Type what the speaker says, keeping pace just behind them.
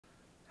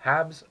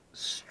Habs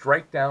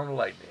strike down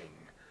lightning.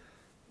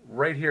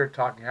 Right here at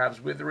Talking Habs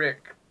with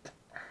Rick.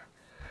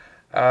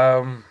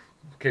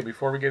 Okay,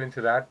 before we get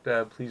into that,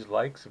 please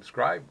like,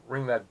 subscribe,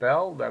 ring that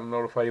bell. That'll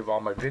notify you of all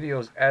my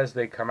videos as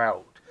they come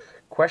out.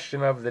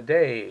 Question of the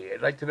day.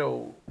 I'd like to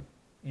know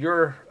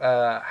your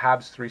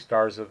Habs 3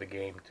 stars of the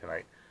game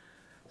tonight.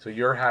 So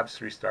your Habs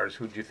 3 stars,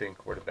 who do you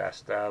think were the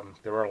best? There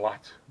were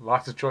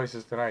lots of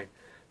choices tonight.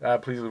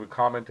 Please leave a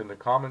comment in the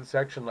comment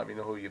section. Let me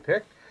know who you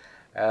picked.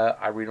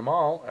 I read them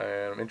all,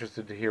 and I'm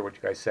interested to hear what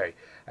you guys say.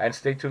 And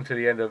stay tuned to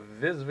the end of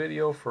this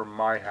video for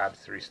my Habs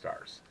 3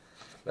 stars.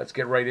 Let's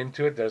get right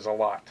into it. There's a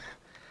lot.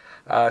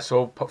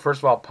 First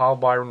of all, Paul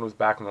Byron was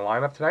back in the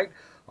lineup tonight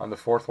on the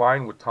fourth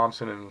line with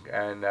Thompson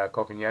and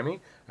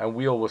Kokonyemi, and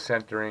Wheel was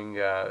centering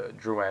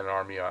Drouin and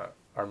Armia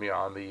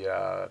on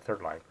the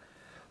third line.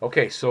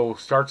 Okay, so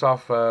starts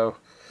off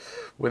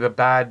with a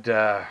bad...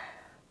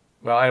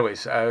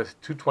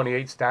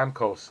 228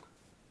 Stamkos.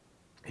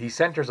 He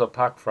centers a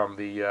puck from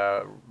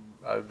the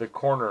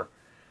corner,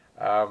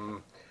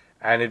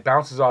 and it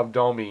bounces off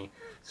Domi.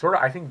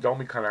 I think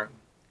Domi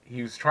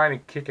he was trying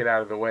to kick it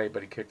out of the way,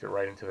 but he kicked it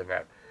right into the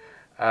net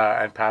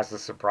and passed the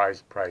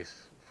surprise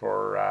price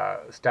for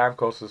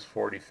Stamkos'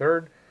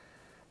 43rd,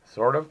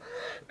 sort of.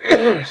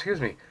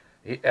 Excuse me.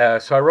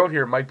 So I wrote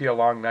here, it might be a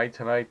long night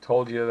tonight.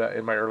 Told you that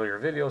in my earlier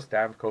video,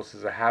 Stamkos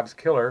is a Habs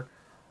killer,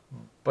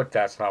 but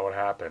that's not what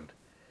happened.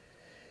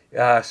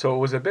 So it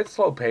was a bit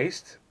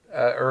slow-paced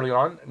early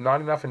on.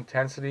 Not enough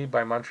intensity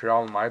by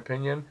Montreal, in my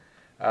opinion.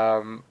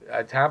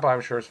 Tampa,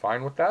 I'm sure, is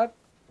fine with that.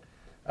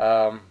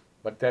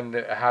 But then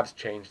the Habs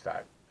changed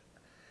that.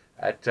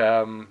 At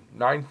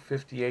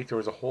 9:58, there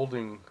was a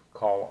holding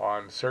call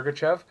on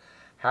Sergachev.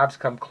 Habs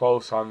come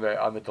close on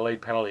the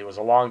delayed penalty. It was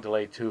a long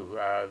delay, too.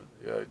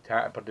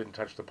 Tampa didn't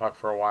touch the puck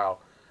for a while.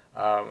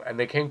 And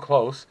they came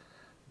close,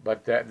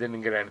 but that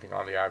didn't get anything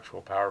on the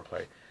actual power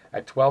play.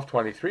 At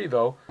 12:23,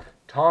 though,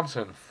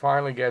 Thompson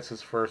finally gets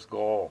his first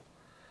goal.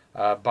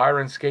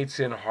 Byron skates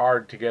in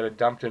hard to get a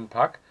dumped-in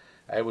puck.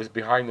 It was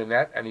behind the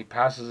net, and he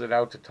passes it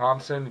out to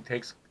Thompson. He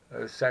takes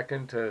a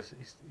second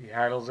he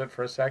handles it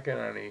for a second,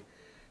 and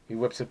he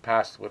whips it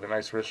past with a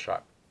nice wrist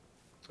shot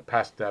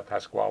past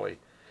Pasquale.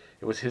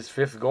 It was his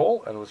fifth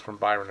goal, and it was from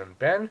Byron and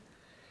Ben.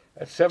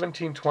 At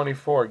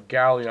 17:24,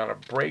 Galley on a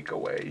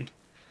breakaway.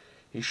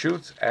 He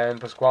shoots,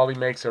 and Pasquale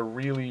makes a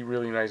really,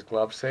 really nice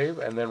glove save.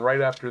 And then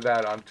right after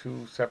that, on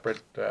two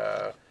separate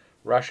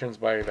Russians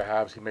by the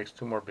Habs, he makes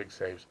two more big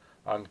saves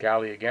on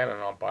Galley again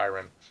and on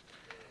Byron.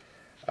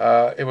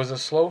 It was a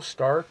slow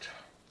start,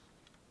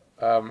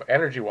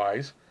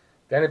 energy-wise.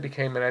 Then it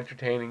became an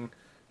entertaining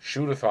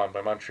shoot-a-thon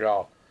by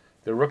Montreal.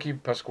 The rookie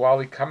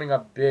Pasquale coming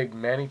up big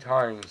many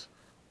times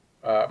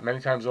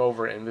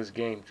over in this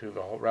game, too.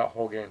 The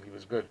whole game, he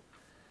was good.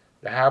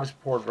 The Habs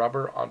poured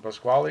rubber on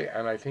Pasquale,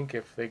 and I think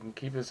if they can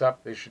keep this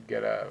up, they should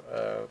get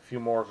a few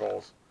more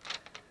goals.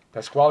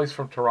 Pasquale's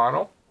from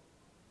Toronto,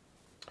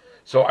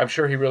 so I'm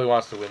sure he really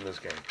wants to win this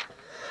game.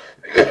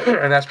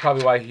 And that's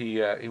probably why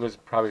he was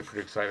probably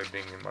pretty excited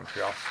being in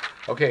Montreal.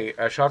 Okay,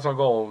 shots on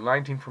goal,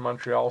 19 for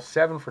Montreal,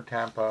 7 for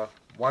Tampa,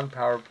 1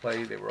 power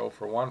play. They were 0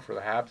 for 1 for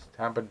the Habs.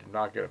 Tampa did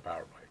not get a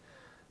power play.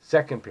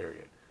 Second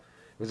period.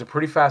 It was a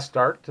pretty fast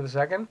start to the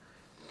second.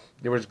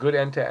 There was good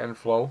end-to-end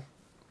flow.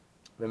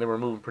 Then they were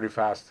moving pretty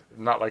fast,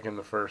 not like in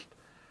the first.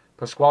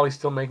 Pasquale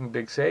still making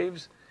big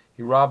saves.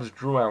 He robs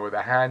Drouin with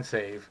a hand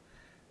save.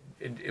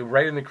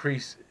 Right in the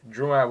crease,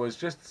 Drouin was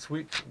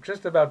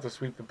just about to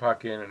sweep the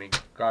puck in, and he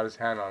got his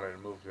hand on it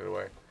and moved it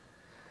away.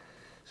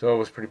 So it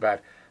was pretty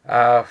bad.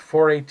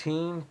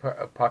 4:18,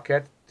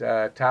 Paquette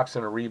taps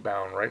in a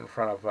rebound right in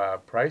front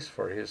of Price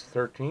for his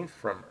 13th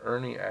from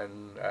Ernie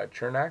and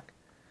Chernak.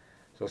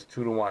 So it's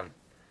 2-1.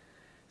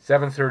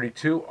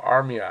 7:32,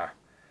 Armia.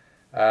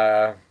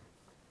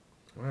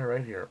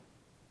 Right here.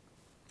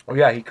 Oh,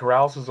 yeah, he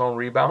corrals his own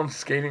rebound,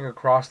 skating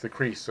across the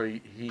crease. So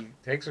he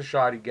takes a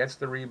shot, he gets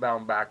the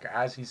rebound back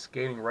as he's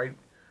skating right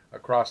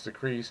across the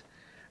crease.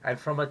 And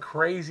from a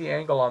crazy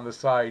angle on the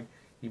side,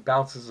 he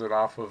bounces it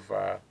off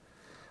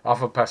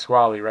of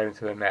Pasquale right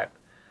into the net.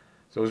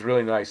 So it was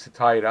really nice to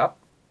tie it up.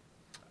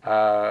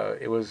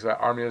 It was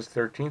Armia's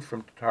 13th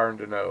from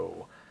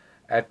Tatarandano.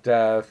 At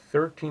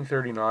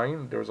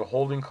 13:39, there was a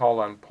holding call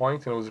on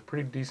point, and it was a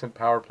pretty decent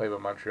power play by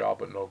Montreal,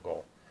 but no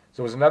goal.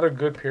 So it was another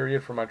good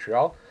period for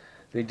Montreal.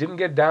 They didn't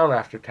get down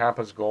after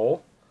Tampa's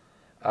goal.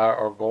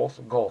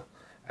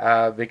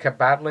 They kept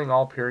battling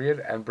all period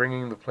and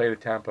bringing the play to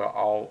Tampa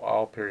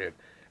all period.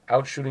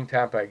 Outshooting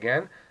Tampa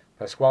again.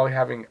 Pasquale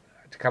having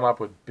to come up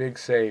with big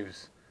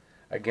saves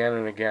again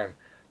and again.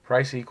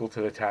 Price equal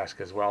to the task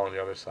as well on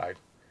the other side,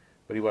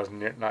 but he was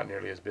not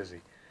nearly as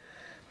busy.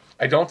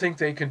 I don't think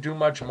they can do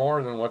much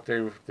more than what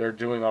they're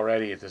doing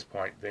already at this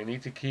point. They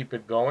need to keep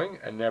it going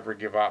and never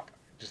give up.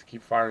 Just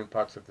keep firing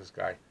pucks at this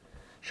guy.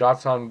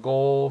 Shots on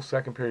goal,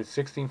 second period,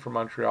 16 for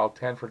Montreal,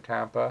 10 for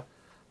Tampa.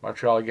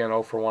 Montreal again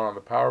 0 for 1 on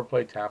the power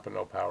play. Tampa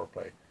no power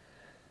play.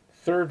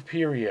 Third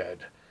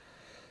period.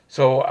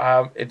 So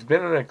it's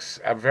been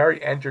a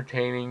very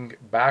entertaining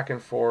back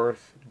and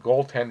forth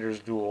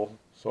goaltenders duel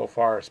so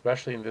far,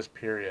 especially in this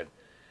period.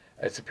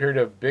 It's a period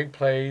of big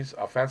plays,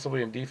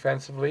 offensively and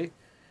defensively,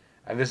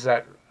 and this is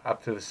at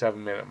up to the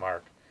 7-minute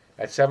mark.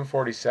 At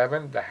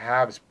 7:47, the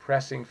Habs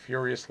pressing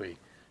furiously,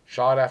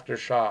 shot after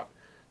shot.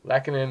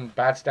 Lehkonen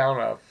bats down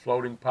a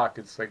floating puck.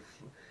 It's like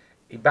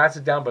he bats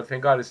it down, but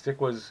thank God his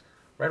stick was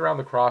right around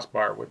the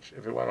crossbar, which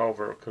if it went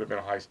over, it could have been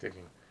a high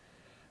sticking.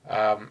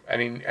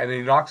 And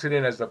he knocks it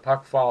in as the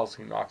puck falls.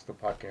 He knocks the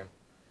puck in.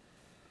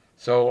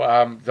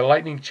 So the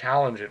Lightning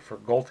challenge it for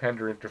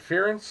goaltender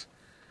interference,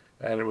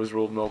 and it was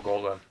ruled no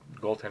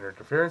goaltender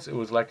interference. It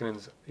was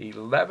Lehkonen's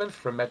 11th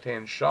from Mete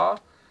and Shaw.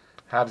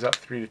 Habs up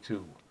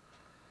 3-2.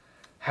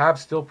 Habs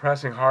still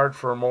pressing hard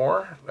for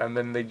more, and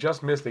then they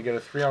just miss. They get a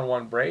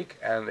 3-on-1 break,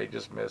 and they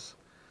just miss.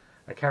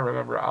 I can't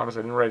remember, honestly.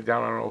 I didn't write it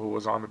down. I don't know who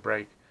was on the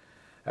break.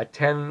 At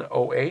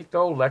 10:08,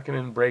 though,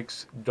 Lehkonen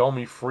breaks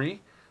Domi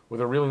free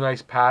with a really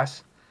nice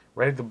pass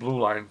right at the blue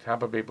line,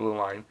 Tampa Bay blue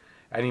line,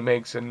 and he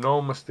makes a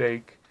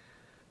no-mistake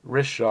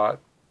wrist shot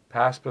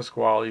past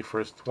Pasquale for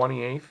his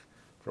 28th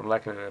from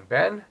Lehkonen and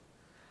Ben.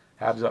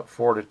 Habs up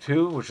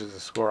 4-2, which is the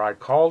score I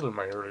called in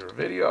my earlier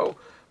video.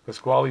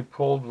 Pasquale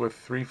pulled with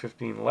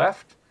 3:15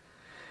 left.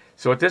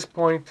 So at this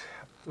point,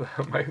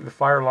 the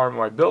fire alarm in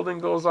my building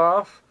goes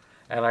off,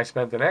 and I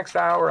spent the next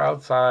hour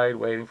outside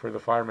waiting for the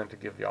firemen to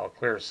give the all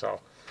clear. So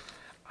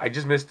I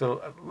just missed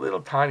a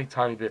little tiny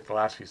bit the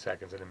last few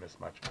seconds. I didn't miss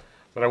much.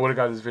 But I would have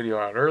got this video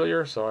out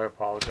earlier, so I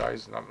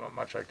apologize. Not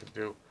much I could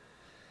do.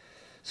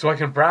 So I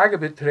can brag a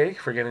bit today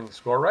for getting the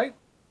score right.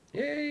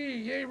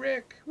 Yay,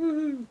 Rick.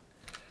 Woohoo.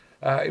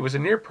 It was a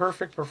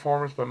near-perfect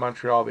performance by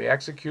Montreal. They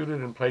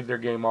executed and played their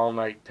game all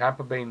night.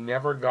 Tampa Bay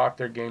never got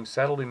their game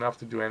settled enough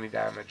to do any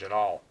damage at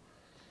all.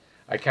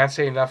 I can't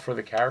say enough for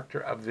the character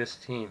of this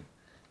team.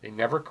 They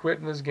never quit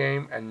in this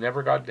game and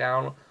never got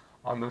down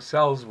on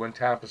themselves when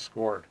Tampa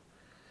scored.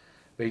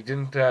 They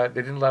didn't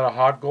let a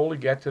hot goalie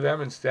get to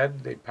them.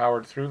 Instead, they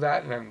powered through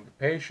that, and then the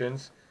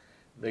patience,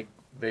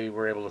 they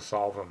were able to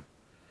solve them.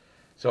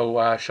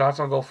 So shots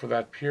on goal for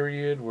that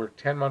period were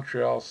 10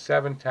 Montreal,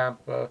 7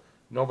 Tampa.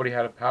 Nobody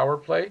had a power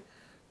play.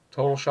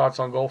 Total shots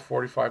on goal,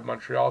 45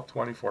 Montreal,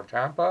 24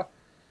 Tampa.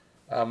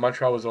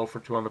 Montreal was 0 for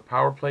 2 on the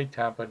power play.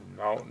 Tampa,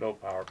 no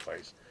power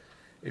plays.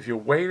 If you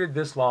waited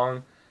this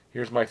long,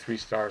 here's my 3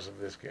 stars of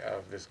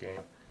this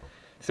game.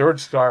 Third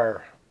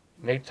star,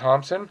 Nate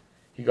Thompson.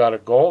 He got a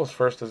goal, his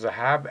first as a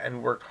Hab,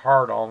 and worked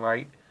hard all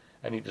night,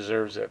 and he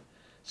deserves it.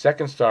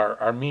 Second star,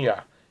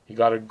 Armia. He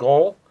got a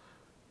goal,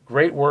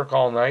 great work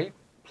all night,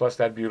 plus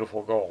that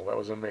beautiful goal. That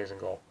was an amazing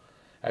goal.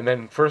 And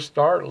then first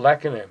star,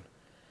 Lehkonen.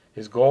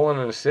 His goal and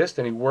an assist,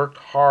 and he worked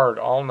hard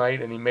all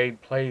night, and he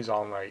made plays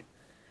all night.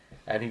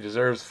 And he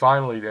deserves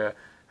finally to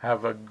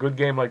have a good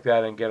game like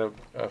that and get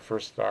a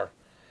first star.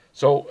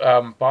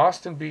 So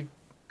Boston beat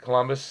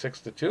Columbus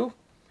 6-2.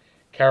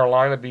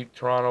 Carolina beat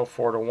Toronto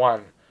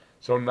 4-1.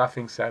 So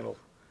nothing settled.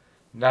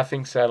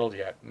 Nothing settled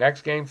yet.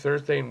 Next game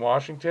Thursday in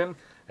Washington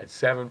at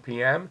 7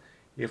 p.m.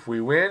 If we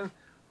win,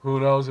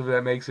 who knows if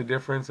that makes a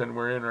difference and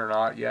we're in or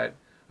not yet.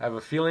 I have a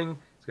feeling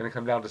it's going to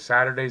come down to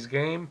Saturday's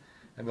game,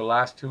 and the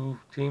last 2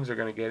 teams are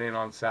going to get in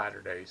on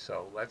Saturday.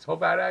 So let's hope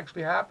that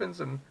actually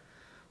happens, and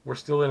we're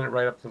still in it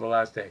right up to the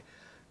last day.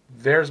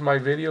 There's my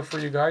video for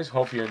you guys.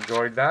 Hope you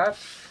enjoyed that.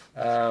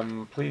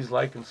 Please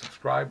like and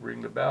subscribe.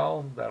 Ring the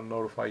bell. That'll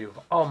notify you of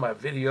all my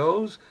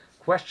videos.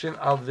 Question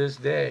of this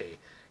day.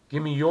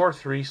 Give me your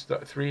 3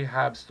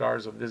 Habs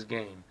stars of this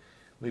game.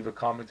 Leave a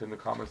comment in the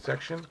comment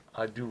section.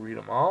 I do read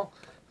them all.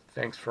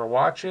 Thanks for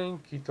watching.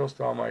 Kiitos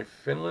to all my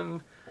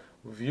Finland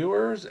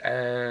viewers,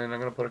 and I'm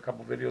going to put a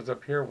couple videos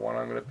up here. One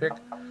I'm going to pick,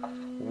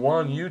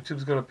 one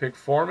YouTube's going to pick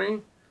for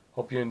me.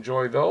 Hope you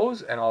enjoy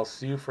those, and I'll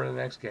see you for the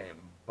next game.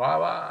 Bye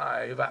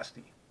bye,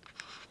 Vasti.